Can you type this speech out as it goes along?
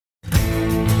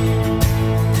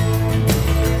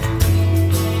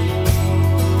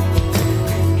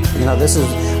know, this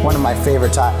is one of my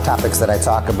favorite topics that I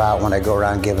talk about when I go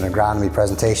around giving agronomy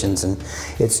presentations, and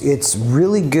it's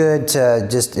really good to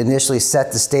just initially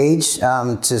set the stage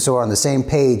so we're on the same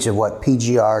page of what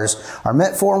PGRs are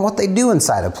meant for and what they do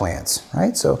inside of plants,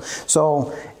 right?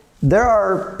 So there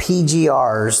are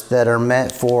PGRs that are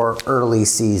meant for early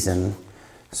season.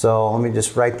 So let me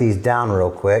just write these down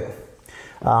real quick.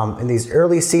 And these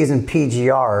early season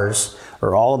PGRs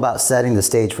are all about setting the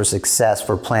stage for success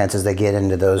for plants as they get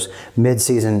into those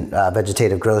mid-season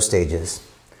vegetative growth stages.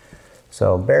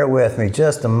 So bear with me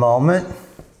just a moment.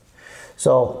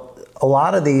 So a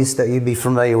lot of these that you'd be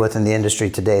familiar with in the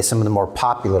industry today, some of the more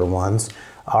popular ones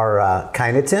are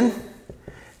chitin.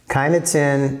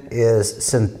 Chitin is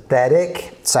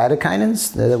synthetic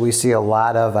cytokinins that we see a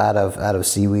lot of out of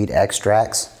seaweed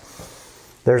extracts.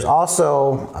 There's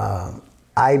also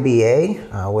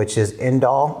IBA, which is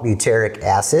indole butyric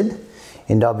acid.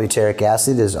 Indole butyric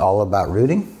acid is all about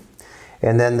rooting.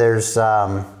 And then there's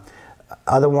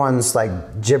other ones like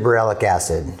gibberellic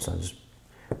acid. So I'll just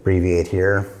abbreviate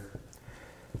here.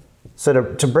 So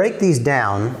to break these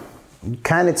down,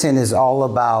 chitin is all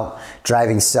about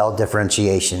driving cell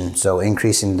differentiation, so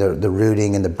increasing the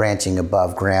rooting and the branching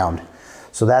above ground.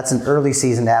 So that's an early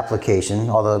season application,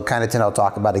 although chitin I'll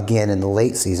talk about again in the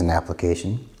late season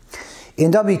application.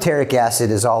 Indole butyric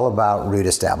acid is all about root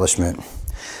establishment.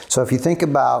 So if you think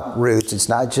about roots, it's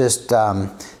not just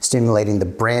stimulating the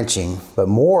branching, but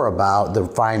more about the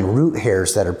fine root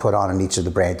hairs that are put on each of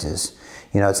the branches.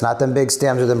 You know, it's not them big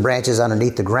stems or them branches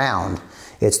underneath the ground.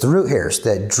 It's the root hairs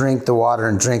that drink the water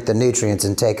and drink the nutrients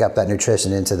and take up that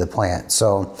nutrition into the plant.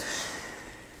 So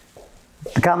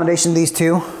the combination of these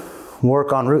two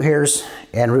work on root hairs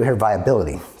and root hair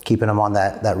viability, keeping them on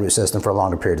that root system for a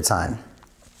longer period of time.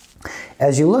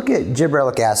 As you look at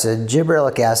gibberellic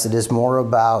acid is more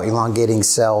about elongating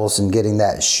cells and getting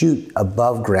that shoot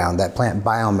above ground, that plant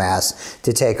biomass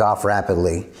to take off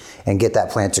rapidly and get that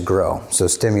plant to grow, so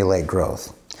stimulate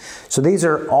growth. So these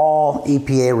are all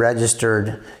EPA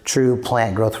registered true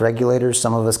plant growth regulators.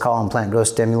 Some of us call them plant growth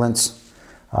stimulants.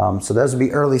 So those would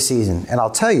be early season. And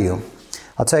I'll tell you,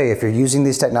 if you're using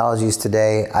these technologies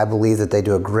today, I believe that they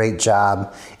do a great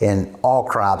job in all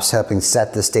crops, helping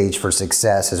set the stage for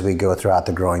success as we go throughout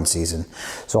the growing season.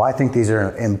 So I think these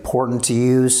are important to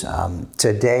use.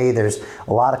 Today, there's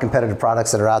a lot of competitive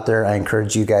products that are out there. I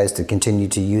encourage you guys to continue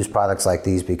to use products like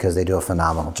these because they do a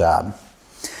phenomenal job.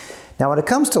 Now, when it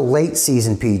comes to late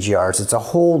season PGRs, it's a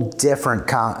whole different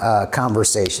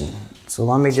conversation. So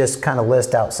let me just kind of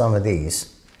list out some of these.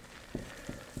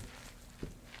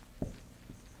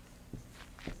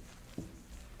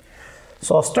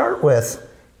 So I'll start with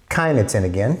chitin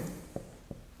again,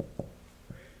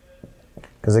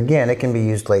 because again, it can be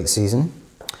used late season.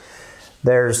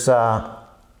 There's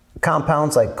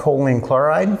compounds like choline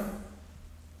chloride.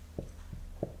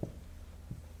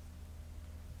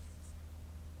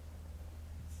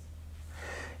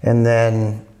 And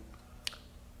then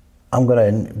I'm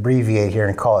going to abbreviate here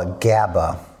and call it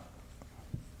GABA.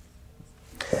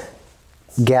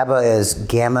 GABA is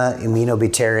gamma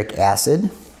aminobutyric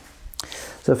acid.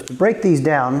 So to break these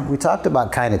down, we talked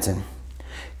about chitin.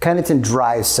 Chitin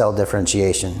drives cell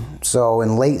differentiation. So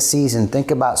in late season, think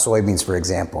about soybeans, for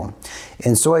example.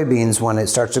 In soybeans, when it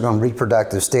starts to go in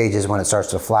reproductive stages, when it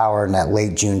starts to flower in that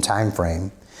late June time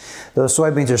frame, those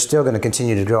soybeans are still going to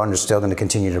continue to grow and they're still going to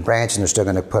continue to branch and they're still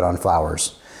going to put on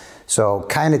flowers. So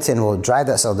chitin will drive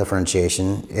that cell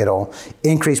differentiation. It'll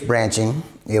increase branching,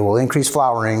 it will increase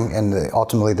flowering, and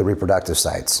ultimately the reproductive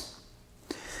sites.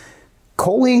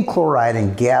 Choline chloride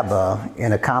and GABA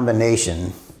in a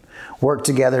combination work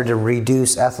together to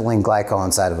reduce ethylene glycol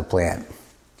inside of a plant.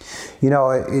 You know,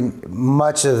 in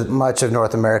much of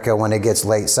North America, when it gets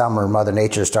late summer, Mother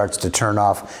Nature starts to turn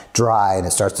off dry and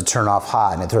it starts to turn off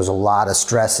hot, and it throws a lot of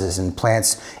stresses, and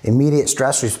plants' immediate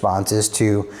stress response is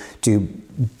to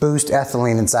boost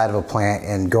ethylene inside of a plant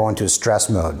and go into a stress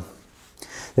mode.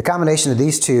 The combination of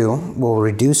these two will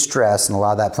reduce stress and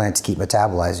allow that plant to keep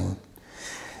metabolizing.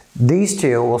 These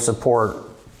two will support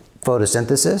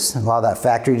photosynthesis and allow that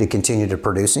factory to continue to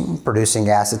producing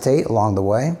acetate along the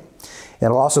way.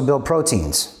 It'll also build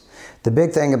proteins. The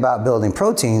big thing about building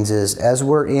proteins is as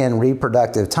we're in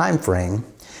reproductive time frame,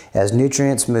 as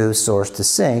nutrients move source to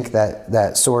sink,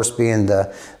 that source being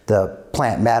the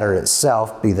plant matter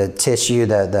itself, be the tissue,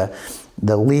 the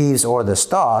leaves or the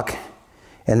stalk,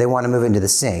 and they want to move into the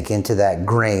sink, into that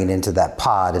grain, into that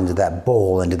pod, into that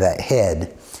bowl, into that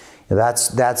head.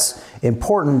 That's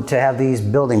important to have these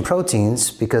building proteins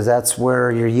because that's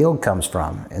where your yield comes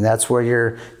from and that's where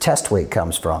your test weight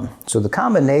comes from. So the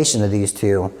combination of these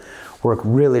two work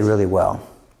really, really well.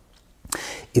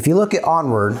 If you look at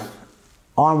OnWard,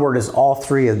 OnWard is all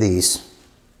three of these,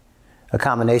 a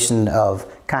combination of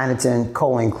kynotin,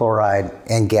 choline chloride,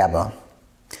 and GABA.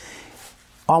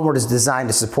 OnWard is designed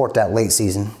to support that late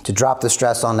season, to drop the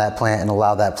stress on that plant and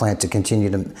allow that plant to continue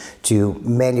to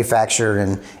manufacture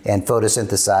and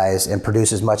photosynthesize and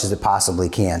produce as much as it possibly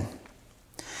can.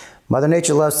 Mother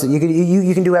Nature loves to, you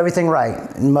can do everything right,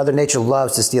 and Mother Nature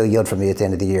loves to steal yield from you at the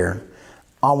end of the year.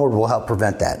 OnWard will help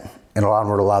prevent that, and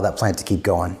OnWard will allow that plant to keep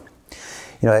going.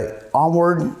 You know,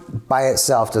 OnWard by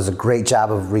itself does a great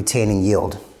job of retaining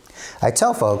yield. I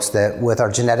tell folks that with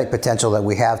our genetic potential that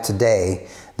we have today,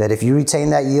 that if you retain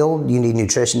that yield, you need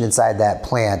nutrition inside that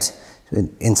plant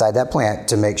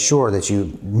to make sure that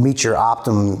you meet your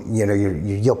optimum, your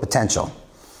yield potential.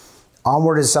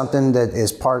 OnWard is something that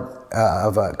is part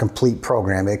of a complete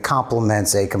program. It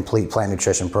complements a complete plant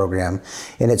nutrition program,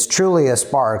 and it's truly a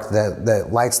spark that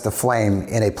lights the flame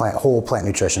in a whole plant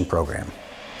nutrition program.